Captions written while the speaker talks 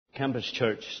Campus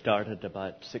Church started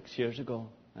about 6 years ago,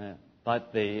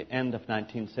 about the end of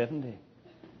 1970.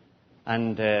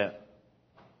 And there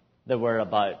were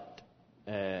about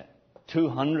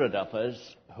 200 of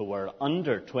us who were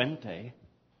under 20,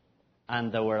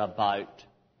 and there were about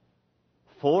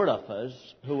 4 of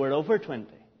us who were over 20.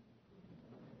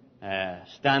 Stana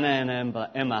and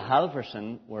Emma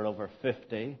Halverson were over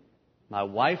 50. My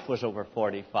wife was over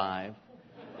 45.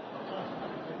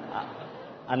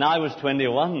 And I was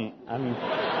 21.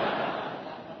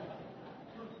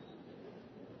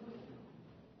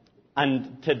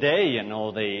 And today,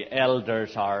 the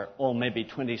elders are, maybe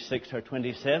 26 or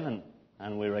 27.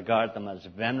 And we regard them as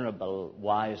venerable,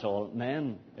 wise old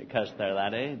men because they're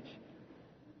that age.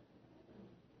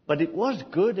 But it was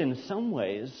good in some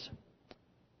ways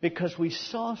because we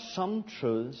saw some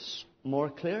truths more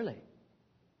clearly.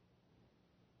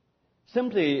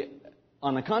 Simply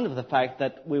on account of the fact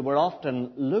that we were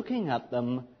often looking at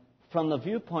them from the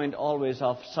viewpoint always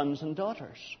of sons and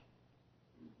daughters.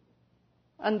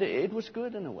 And it was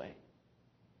good in a way.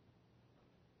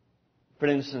 For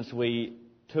instance, we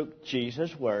took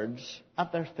Jesus' words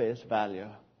at their face value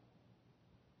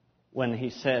when he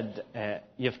said,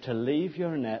 you have to leave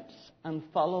your nets and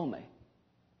follow me.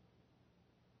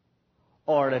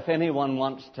 Or if anyone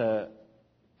wants to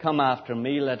come after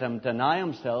me, let him deny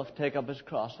himself, take up his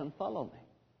cross and follow me.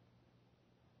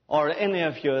 Or any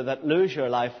of you that lose your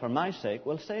life for my sake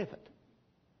will save it.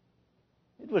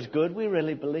 It was good. We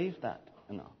really believed that,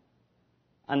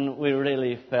 And we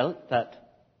really felt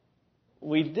that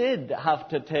we did have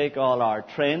to take all our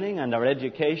training and our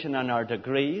education and our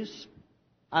degrees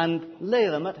and lay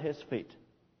them at his feet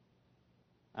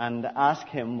and ask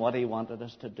him what he wanted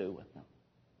us to do with them.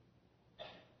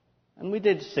 And we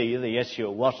did see the issue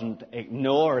wasn't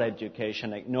ignore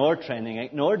education, ignore training,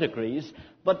 ignore degrees,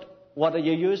 but what are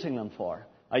you using them for?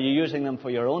 Are you using them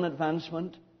for your own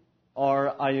advancement, or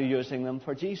are you using them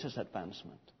for Jesus'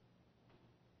 advancement?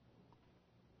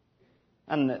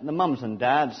 And the mums and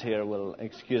dads here will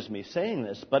excuse me saying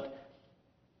this, but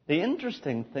the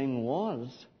interesting thing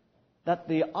was that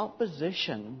the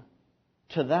opposition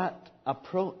to that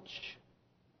approach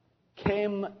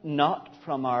came not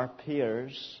from our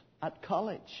peers at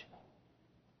college.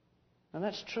 And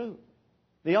that's true.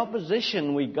 The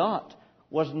opposition we got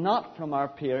was not from our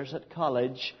peers at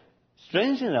college.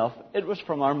 Strangely enough, it was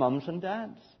from our mums and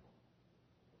dads.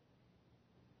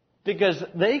 Because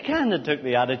they kind of took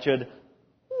the attitude,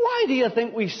 why do you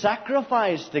think we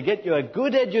sacrificed to get you a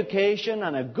good education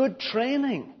and a good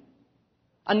training?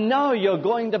 And now you're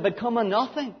going to become a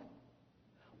nothing.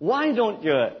 Why don't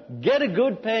you get a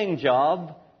good paying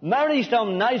job, marry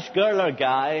some nice girl or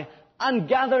guy, and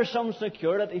gather some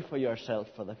security for yourself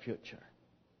for the future?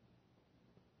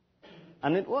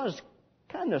 And it was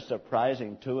kind of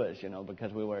surprising to us,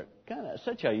 because we were kind of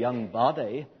such a young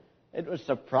body. It was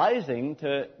surprising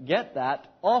to get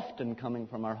that often coming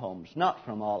from our homes. Not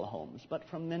from all homes, but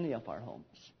from many of our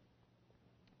homes.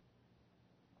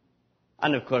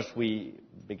 And of course we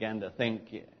began to think,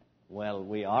 well,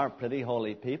 we are pretty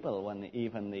holy people when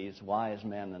even these wise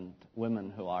men and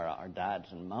women who are our dads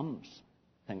and mums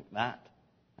think that.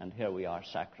 And here we are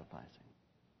sacrificing.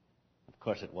 Of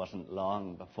course, it wasn't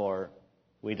long before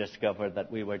we discovered that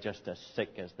we were just as sick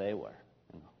as they were.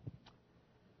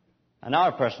 And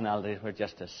our personalities were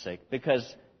just as sick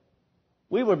because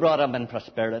we were brought up in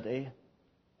prosperity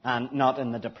and not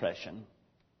in the depression.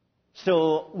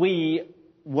 So we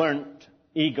weren't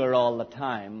eager all the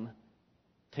time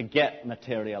to get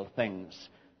material things.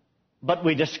 But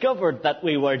we discovered that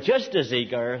we were just as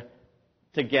eager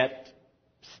to get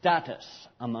status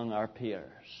among our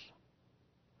peers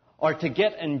or to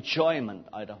get enjoyment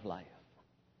out of life.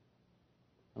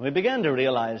 And we began to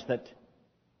realize that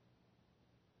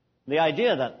the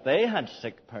idea that they had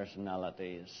sick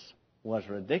personalities was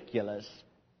ridiculous.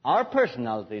 Our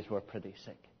personalities were pretty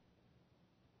sick.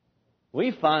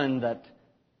 We found that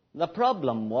the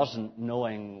problem wasn't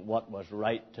knowing what was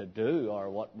right to do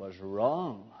or what was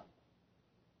wrong.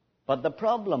 But the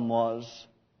problem was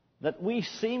that we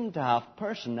seemed to have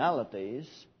personalities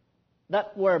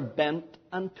that were bent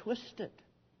and twisted.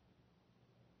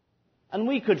 And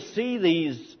we could see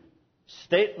these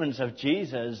statements of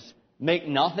Jesus, make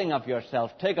nothing of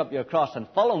yourself, take up your cross and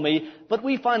follow me. But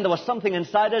we found there was something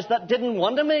inside us that didn't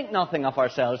want to make nothing of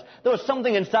ourselves. There was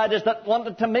something inside us that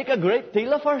wanted to make a great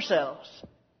deal of ourselves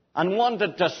and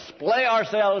wanted to splay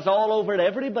ourselves all over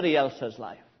everybody else's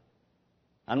life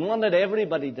and wanted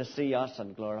everybody to see us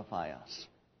and glorify us.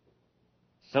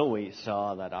 So we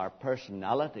saw that our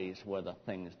personalities were the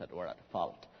things that were at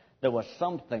fault, There was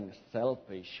something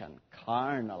selfish and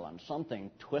carnal and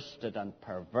something twisted and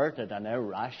perverted and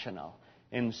irrational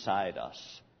inside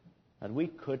us that we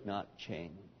could not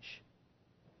change.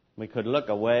 We could look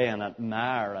away and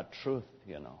admire a truth,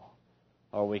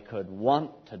 or we could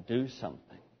want to do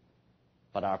something.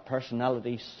 But our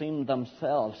personalities seemed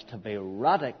themselves to be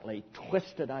radically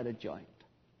twisted out of joint.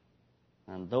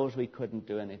 And those we couldn't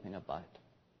do anything about.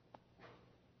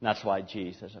 And that's why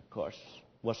Jesus, of course,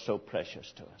 was so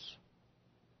precious to us.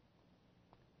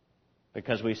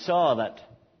 Because we saw that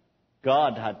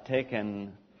God had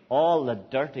taken all the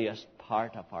dirtiest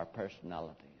part of our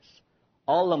personalities,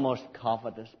 all the most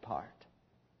covetous part,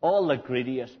 all the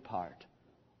greediest part,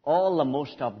 all the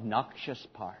most obnoxious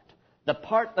part, the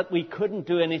part that we couldn't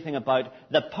do anything about,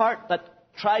 the part that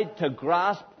tried to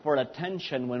grasp for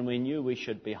attention when we knew we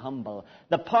should be humble,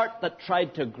 the part that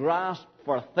tried to grasp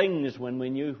for things when we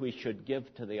knew we should give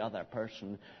to the other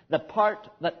person, the part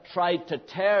that tried to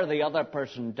tear the other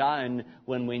person down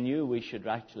when we knew we should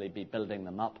actually be building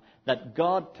them up, that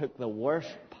God took the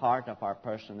worst part of our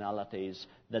personalities,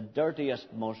 the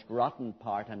dirtiest, most rotten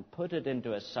part, and put it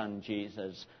into His Son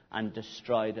Jesus and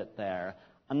destroyed it there.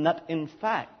 And that, in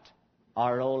fact,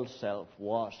 our old self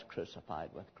was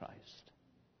crucified with Christ.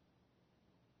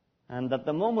 And at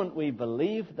the moment we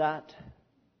believed that,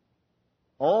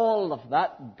 all of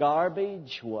that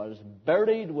garbage was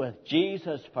buried with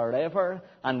Jesus forever,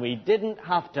 and we didn't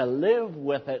have to live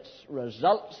with its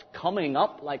results coming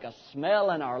up like a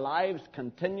smell in our lives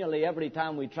continually every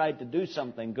time we tried to do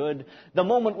something good. The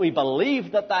moment we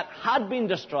believed that that had been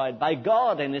destroyed by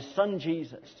God in His Son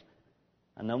Jesus,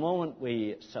 and the moment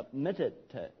we submitted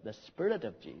to the Spirit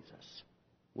of Jesus,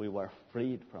 we were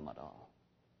freed from it all.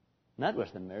 And that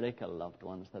was the miracle, loved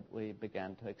ones, that we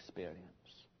began to experience.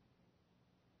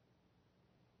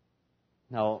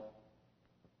 Now,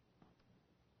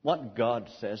 what God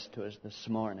says to us this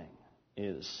morning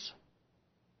is,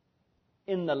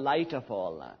 in the light of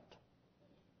all that,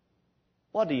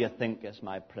 what do you think is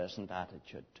my present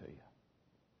attitude to you?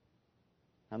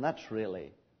 And that's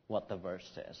really what the verse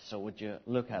says. So would you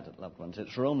look at it, loved ones?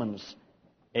 It's Romans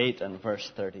 8 and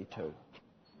verse 32.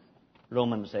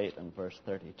 Romans 8 and verse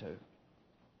 32.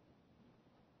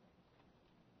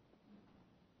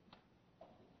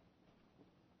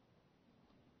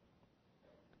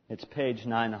 It's page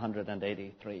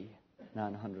 983.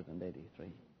 983.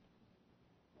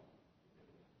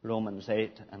 Romans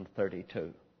 8 and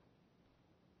 32.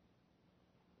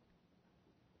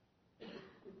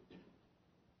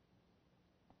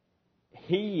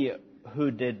 He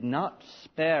who did not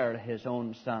spare His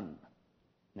own Son.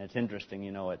 And it's interesting,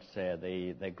 it's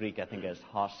the Greek, I think, is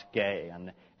hoske,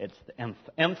 and it's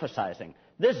emphasizing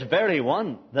this very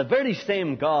one, the very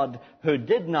same God who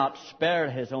did not spare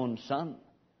His own Son,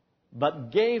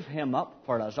 but gave Him up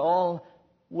for us all,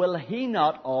 will He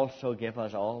not also give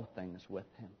us all things with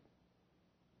Him?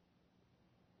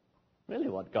 Really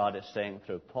what God is saying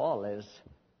through Paul is,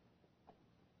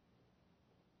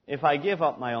 if I give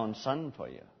up my own Son for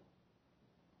you,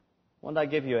 won't I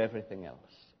give you everything else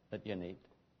that you need?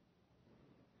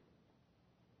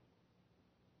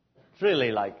 It's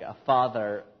really like a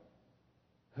father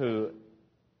who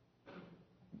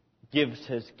gives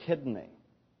his kidney,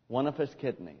 one of his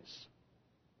kidneys,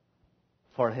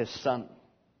 for his son,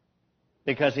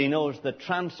 because he knows the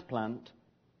transplant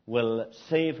will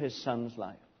save his son's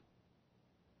life.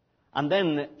 And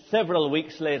then several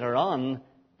weeks later on,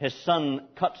 his son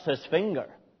cuts his finger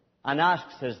and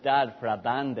asks his dad for a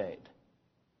Band-Aid.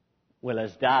 Will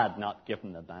his dad not give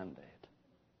him the Band-Aid?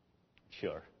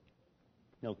 Sure.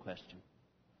 No question.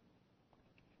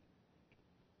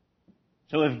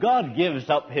 So if God gives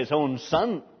up His own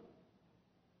Son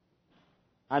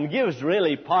and gives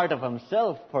really part of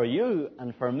Himself for you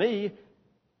and for me,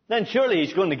 then surely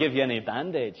He's going to give you any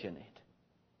Band-Aids you need.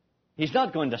 He's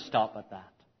not going to stop at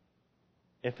that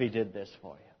if He did this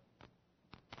for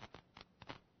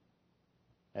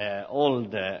you.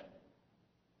 Old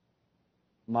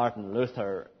Martin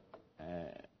Luther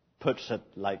puts it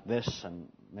like this, and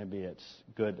maybe it's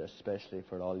good especially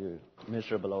for all you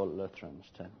miserable old Lutherans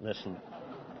to listen.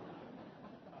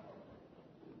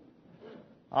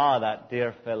 That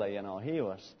dear fellow, he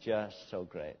was just so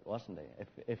great, wasn't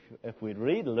he? If we'd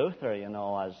read Luther,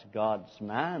 as God's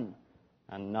man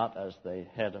and not as the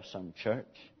head of some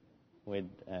church, we'd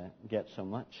get so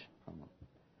much from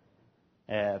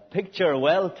him. Picture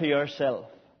well to yourself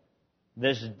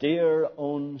this dear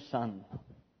own Son,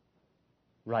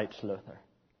 writes Luther.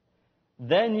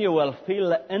 Then you will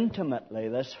feel intimately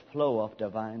this flow of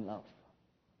divine love.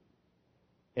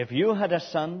 If you had a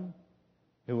son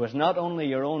who was not only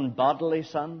your own bodily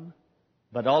son,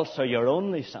 but also your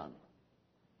only Son,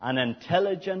 an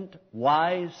intelligent,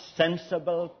 wise,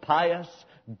 sensible, pious,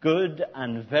 good,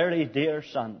 and very dear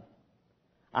Son.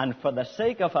 And for the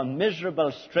sake of a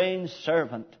miserable, strange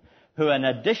servant, who in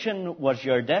addition was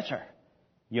your debtor,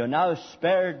 you now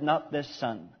spared not this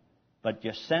Son, but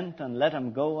you sent and let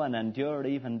him go and endure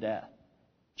even death,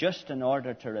 just in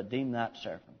order to redeem that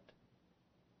servant.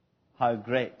 How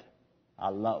great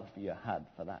a love you had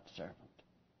for that servant.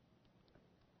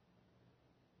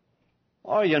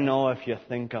 Or if you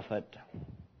think of it,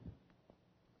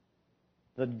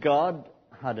 that God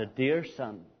had a dear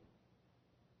Son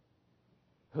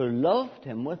who loved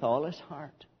him with all his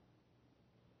heart,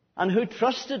 and who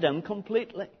trusted him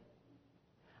completely,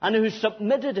 and who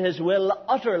submitted his will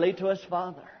utterly to his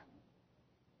Father.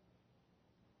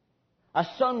 A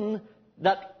Son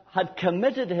that had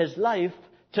committed his life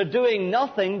to doing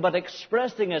nothing but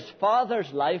expressing his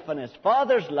Father's life and his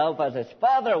Father's love as his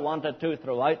Father wanted to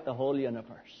throughout the whole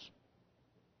universe.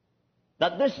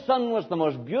 That this Son was the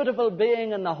most beautiful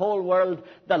being in the whole world,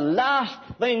 the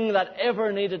last thing that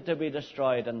ever needed to be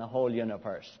destroyed in the whole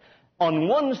universe. On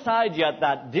one side, you had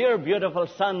that dear, beautiful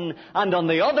Son, and on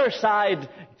the other side,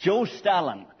 Joe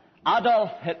Stalin,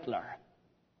 Adolf Hitler,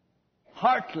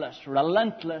 heartless,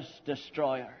 relentless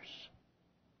destroyers.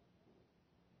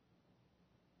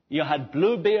 You had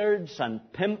bluebeards and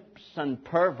pimps and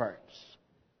perverts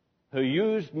who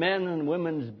used men and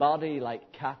women's body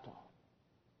like cattle.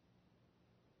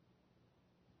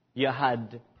 You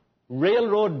had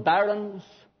railroad barons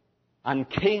and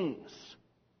kings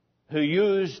who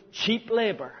used cheap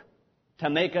labor to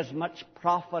make as much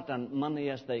profit and money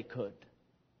as they could.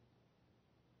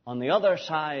 On the other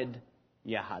side,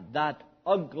 you had that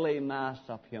ugly mass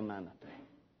of humanity.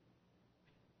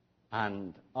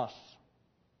 And us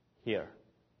here.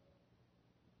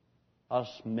 Us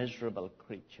miserable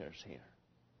creatures here.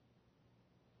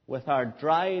 With our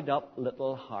dried up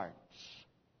little hearts,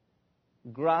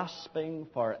 grasping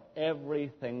for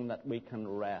everything that we can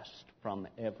wrest from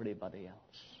everybody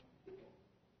else.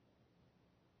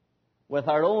 With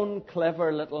our own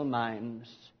clever little minds,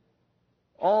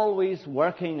 always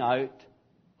working out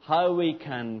how we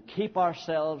can keep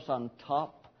ourselves on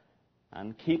top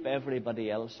and keep everybody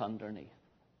else underneath.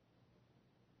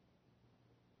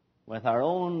 With our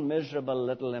own miserable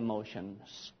little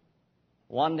emotions,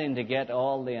 wanting to get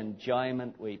all the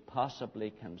enjoyment we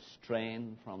possibly can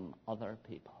strain from other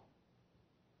people.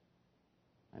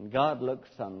 And God looks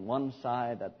on one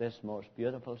side at this most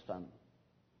beautiful Son,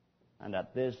 and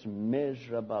at this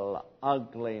miserable,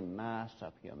 ugly mass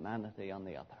of humanity on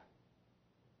the other.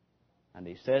 And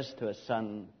he says to his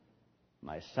Son,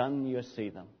 "My Son, you see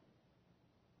them.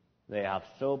 They have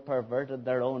so perverted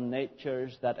their own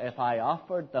natures that if I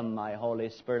offered them my Holy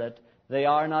Spirit, they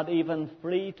are not even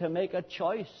free to make a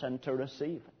choice and to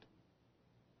receive it.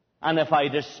 And if I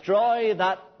destroy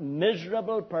that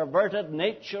miserable, perverted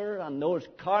nature and those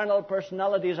carnal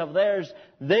personalities of theirs,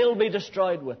 they'll be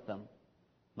destroyed with them.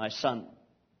 My Son,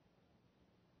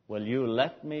 will you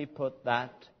let me put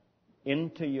that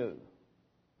into you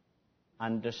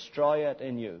and destroy it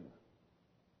in you,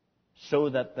 so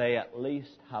that they at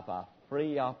least have a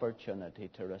free opportunity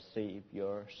to receive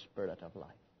your Spirit of life?"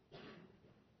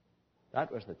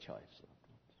 That was the choice.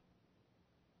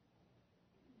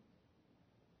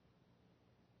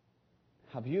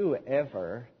 Have you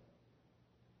ever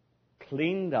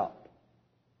cleaned up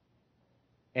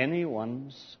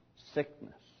anyone's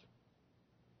sickness?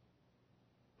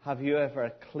 Have you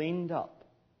ever cleaned up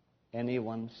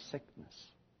anyone's sickness?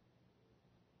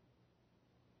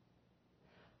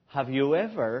 Have you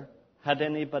ever had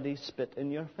anybody spit in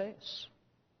your face?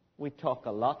 We talk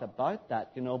a lot about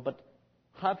that, but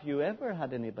have you ever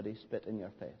had anybody spit in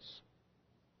your face?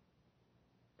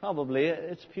 Probably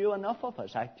it's few enough of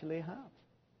us actually have.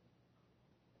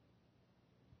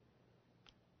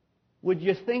 Would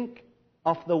you think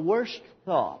of the worst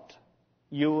thought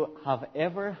you have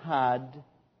ever had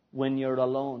when you're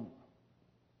alone?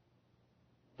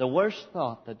 The worst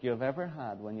thought that you've ever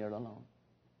had when you're alone.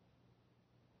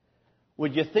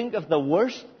 Would you think of the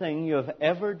worst thing you have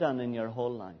ever done in your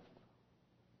whole life?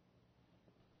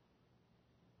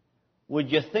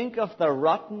 Would you think of the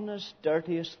rottenest,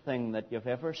 dirtiest thing that you've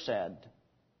ever said?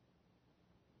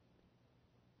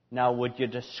 Now, would you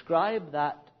describe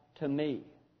that to me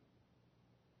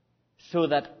so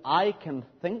that I can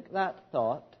think that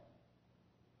thought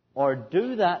or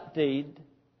do that deed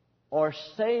or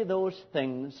say those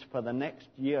things for the next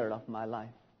year of my life?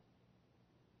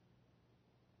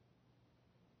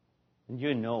 And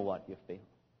you know what you feel.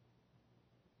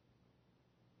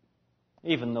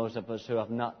 Even those of us who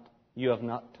you have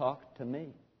not talked to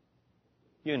me.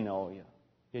 You know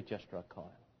you just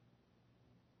recoil.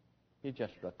 You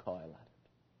just recoil at it.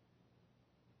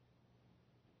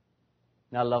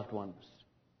 Now, loved ones,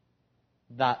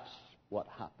 that's what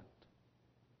happened.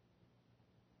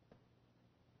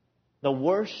 The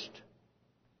worst,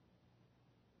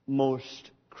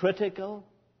 most critical,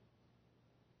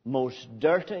 most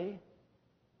dirty,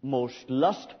 most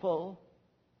lustful,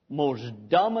 most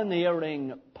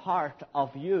domineering part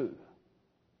of you,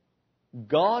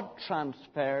 God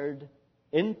transferred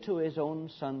into His own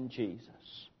Son Jesus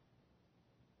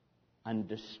and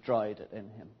destroyed it in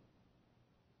Him.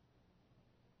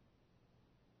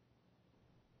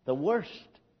 The worst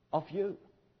of you,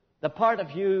 the part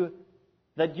of you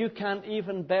that you can't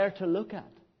even bear to look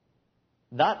at,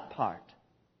 that part,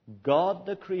 God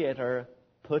the Creator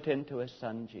put into His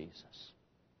Son Jesus.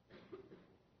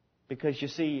 Because you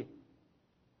see,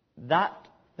 that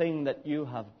thing that you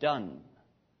have done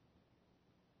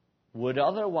would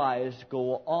otherwise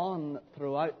go on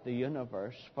throughout the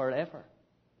universe forever.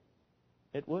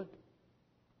 It would.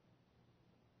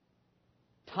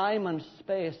 Time and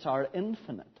space are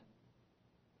infinite.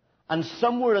 And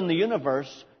somewhere in the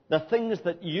universe, the things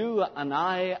that you and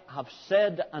I have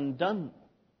said and done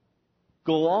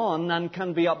go on and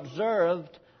can be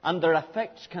observed, and their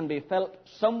effects can be felt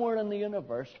somewhere in the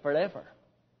universe forever,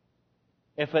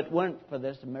 if it weren't for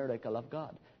this miracle of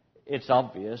God. It's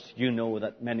obvious, you know,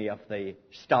 that many of the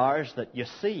stars that you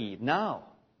see now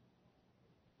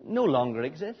no longer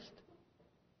exist.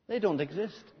 They don't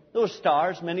exist. Those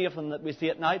stars, many of them that we see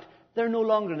at night, they're no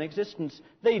longer in existence.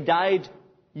 They died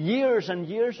years and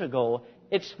years ago.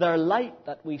 It's their light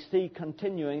that we see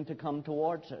continuing to come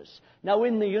towards us. Now,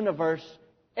 in the universe,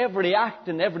 every act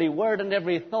and every word and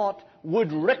every thought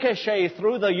would ricochet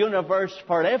through the universe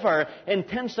forever,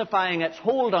 intensifying its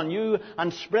hold on you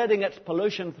and spreading its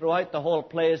pollution throughout the whole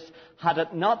place, had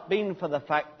it not been for the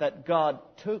fact that God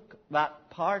took that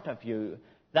part of you,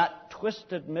 that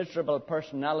twisted, miserable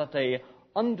personality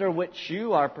under which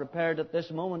you are prepared at this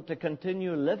moment to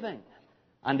continue living,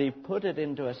 and He put it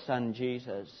into His Son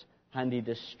Jesus, and He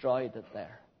destroyed it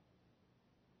there.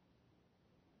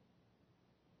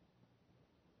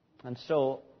 And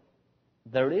so,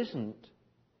 there isn't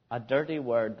a dirty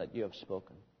word that you have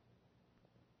spoken.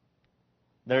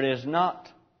 There is not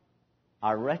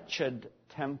a wretched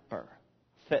temper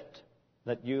fit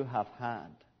that you have had.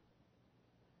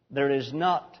 There is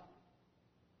not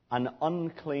an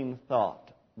unclean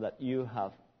thought that you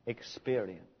have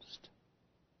experienced.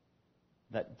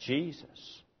 That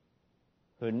Jesus,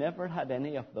 who never had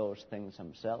any of those things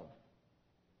Himself,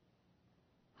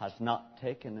 has not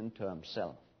taken into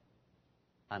Himself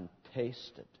and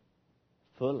tasted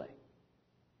fully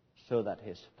so that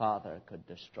His Father could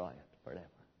destroy it forever.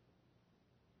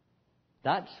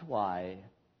 That's why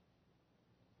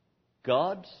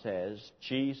God says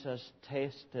Jesus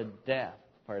tasted death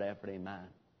for every man.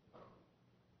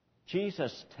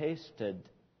 Jesus tasted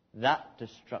that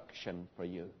destruction for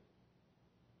you.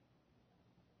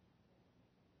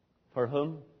 For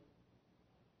whom?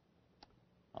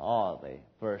 Oh, the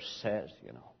verse says,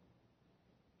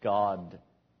 God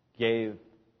gave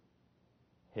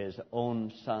His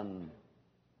own Son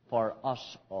for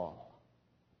us all.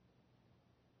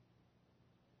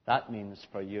 That means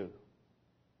for you.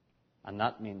 And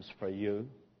that means for you,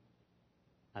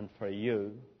 and for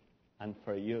you, and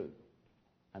for you,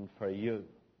 and for you,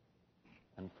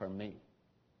 and for me.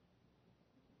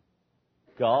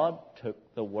 God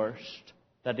took the worst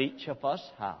that each of us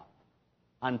have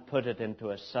and put it into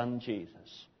His Son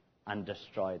Jesus and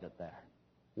destroyed it there.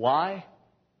 Why?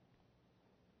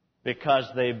 Because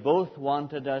they both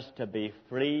wanted us to be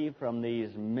free from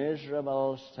these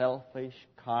miserable, selfish,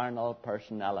 carnal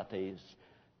personalities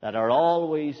that are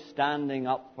always standing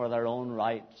up for their own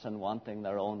rights and wanting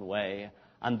their own way.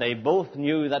 And they both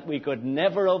knew that we could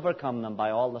never overcome them by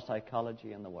all the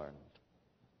psychology in the world.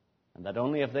 And that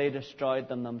only if they destroyed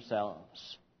them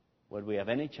themselves would we have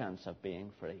any chance of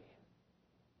being free.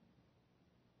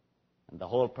 And the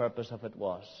whole purpose of it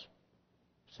was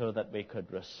so that we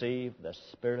could receive the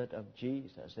Spirit of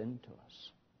Jesus into us.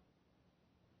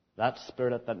 That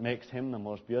Spirit that makes Him the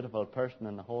most beautiful person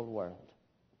in the whole world.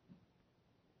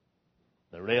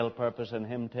 The real purpose in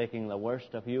Him taking the worst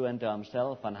of you into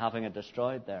Himself and having it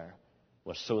destroyed there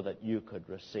was so that you could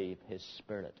receive His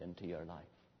Spirit into your life.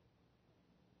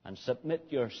 And submit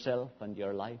yourself and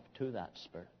your life to that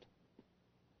Spirit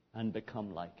and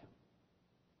become like Him.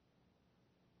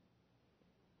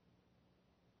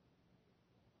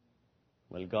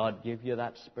 Will God give you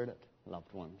that Spirit,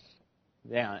 loved ones?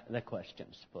 The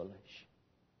question's foolish.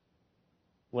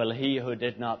 Will He who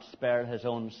did not spare His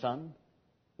own Son,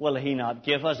 will He not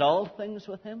give us all things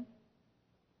with Him?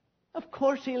 Of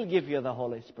course He'll give you the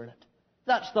Holy Spirit.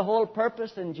 That's the whole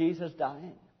purpose in Jesus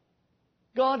dying.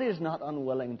 God is not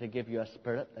unwilling to give you a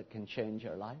spirit that can change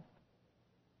your life.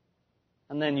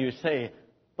 And then you say,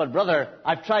 but brother,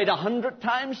 I've tried 100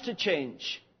 times to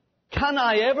change. Can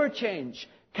I ever change?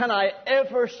 Can I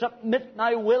ever submit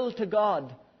my will to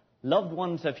God? Loved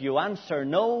ones, if you answer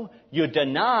no, you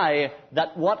deny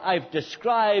that what I've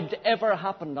described ever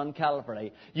happened on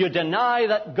Calvary. You deny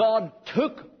that God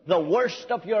took the worst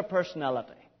of your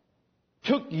personality,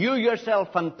 took you yourself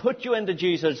and put you into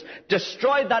Jesus,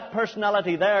 destroyed that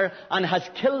personality there and has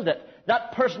killed it.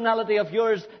 That personality of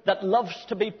yours that loves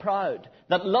to be proud,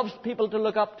 that loves people to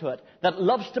look up to it, that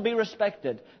loves to be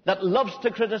respected, that loves to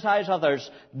criticize others,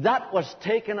 that was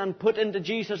taken and put into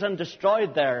Jesus and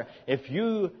destroyed there. If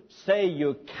you say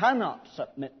you cannot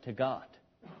submit to God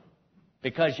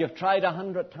because you've tried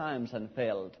 100 times and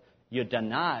failed, you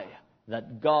deny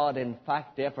that God in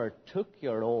fact ever took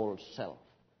your old self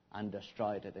and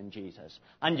destroyed it in Jesus.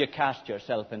 And you cast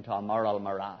yourself into a moral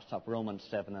morass of Romans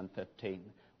 7 and 15.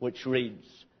 Which reads,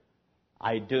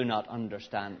 I do not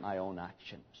understand my own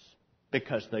actions,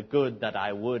 because the good that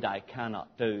I would I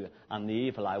cannot do, and the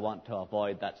evil I want to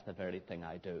avoid, that's the very thing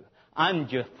I do.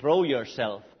 And you throw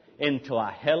yourself into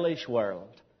a hellish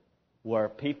world where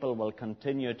people will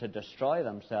continue to destroy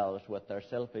themselves with their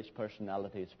selfish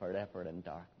personalities forever in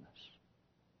darkness.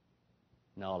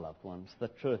 No, loved ones, the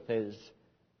truth is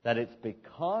that it's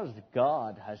because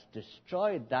God has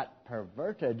destroyed that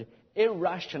perverted,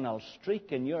 irrational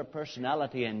streak in your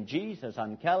personality in Jesus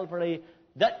on Calvary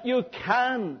that you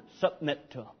can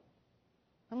submit to Him.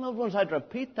 And loved ones, I'd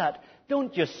repeat that.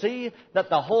 Don't you see that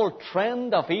the whole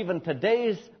trend of even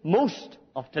most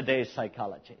of today's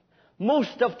psychology,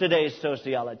 most of today's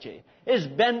sociology is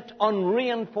bent on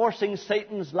reinforcing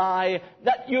Satan's lie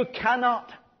that you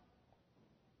cannot.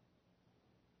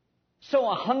 So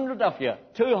 100 of you,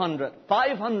 200,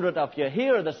 500 of you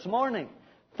here this morning,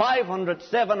 500,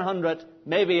 700,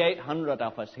 maybe 800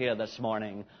 of us here this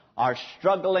morning are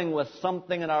struggling with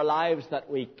something in our lives that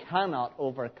we cannot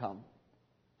overcome.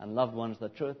 And loved ones, the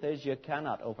truth is you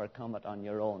cannot overcome it on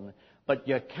your own. But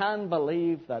you can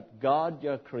believe that God,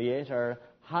 your Creator,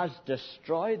 has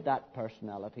destroyed that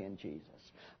personality in Jesus.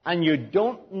 And you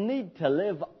don't need to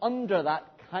live under that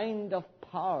kind of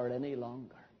power any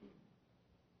longer.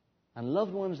 And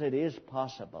loved ones, it is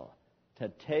possible to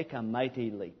take a mighty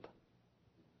leap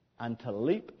and to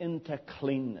leap into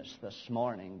cleanness this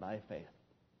morning by faith.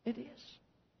 It is.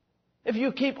 If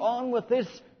you keep on with this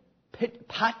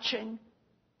patching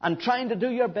and trying to do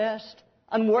your best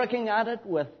and working at it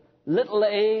with little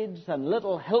aids and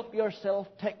little help-yourself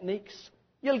techniques,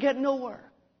 you'll get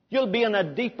nowhere. You'll be in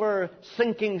a deeper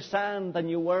sinking sand than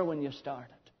you were when you started.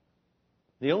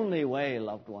 The only way,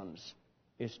 loved ones,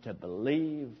 is to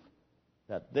believe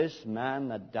that this man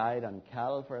that died on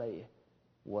Calvary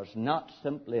was not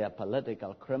simply a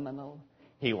political criminal.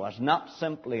 He was not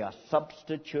simply a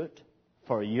substitute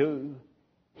for you.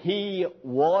 He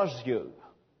was you.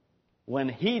 When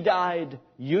He died,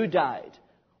 you died.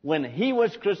 When He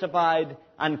was crucified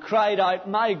and cried out,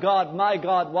 my God,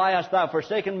 why hast thou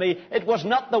forsaken me? It was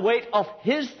not the weight of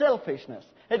His selfishness.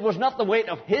 It was not the weight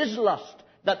of His lust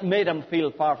that made Him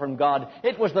feel far from God.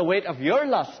 It was the weight of your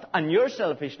lust and your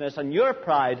selfishness and your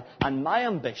pride and my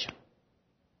ambition.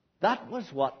 That was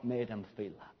what made Him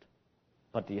feel that.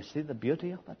 But do you see the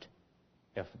beauty of it?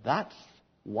 If that's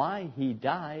why He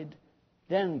died,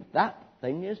 then that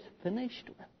thing is finished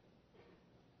with.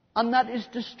 And that is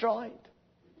destroyed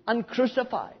and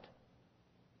crucified.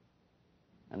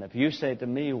 And if you say to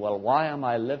me, well, why am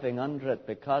I living under it?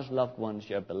 Because, loved ones,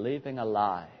 you're believing a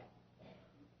lie.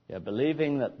 You're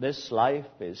believing that this life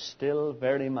is still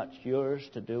very much yours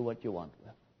to do what you want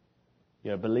with.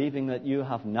 You're believing that you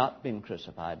have not been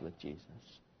crucified with Jesus.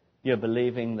 You're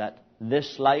believing that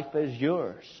this life is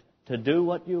yours to do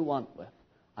what you want with.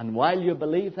 And while you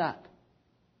believe that,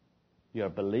 you're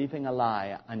believing a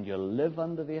lie, and you'll live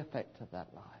under the effects of that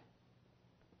lie.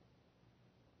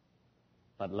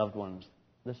 But, loved ones,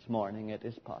 this morning it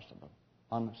is possible,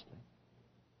 honestly.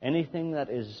 Anything that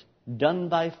is done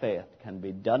by faith can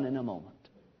be done in a moment.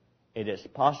 It is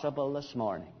possible this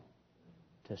morning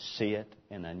to see it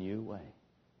in a new way.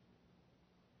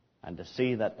 And to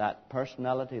see that that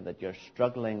personality that you're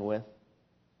struggling with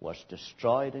was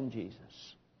destroyed in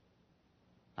Jesus.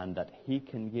 And that He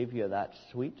can give you that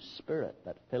sweet spirit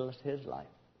that fills His life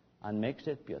and makes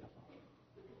it beautiful.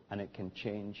 And it can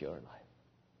change your life.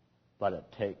 But it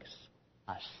takes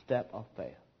a step of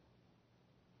faith.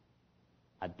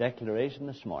 A declaration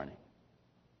this morning.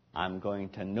 I'm going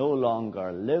to no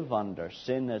longer live under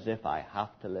sin as if I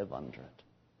have to live under it.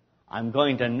 I'm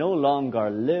going to no longer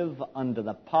live under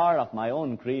the power of my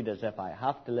own greed as if I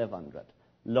have to live under it.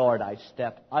 Lord, I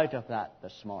step out of that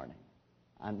this morning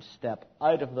and step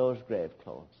out of those grave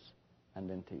clothes and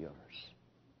into yours.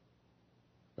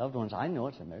 Loved ones, I know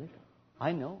it's a miracle.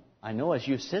 I know. I know as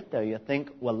you sit there, you think,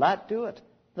 will that do it?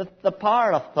 The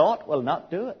power of thought will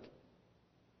not do it.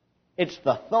 It's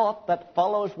the thought that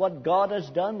follows what God has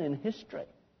done in history.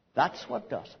 That's what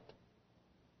does it.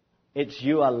 It's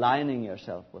you aligning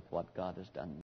yourself with what God has done.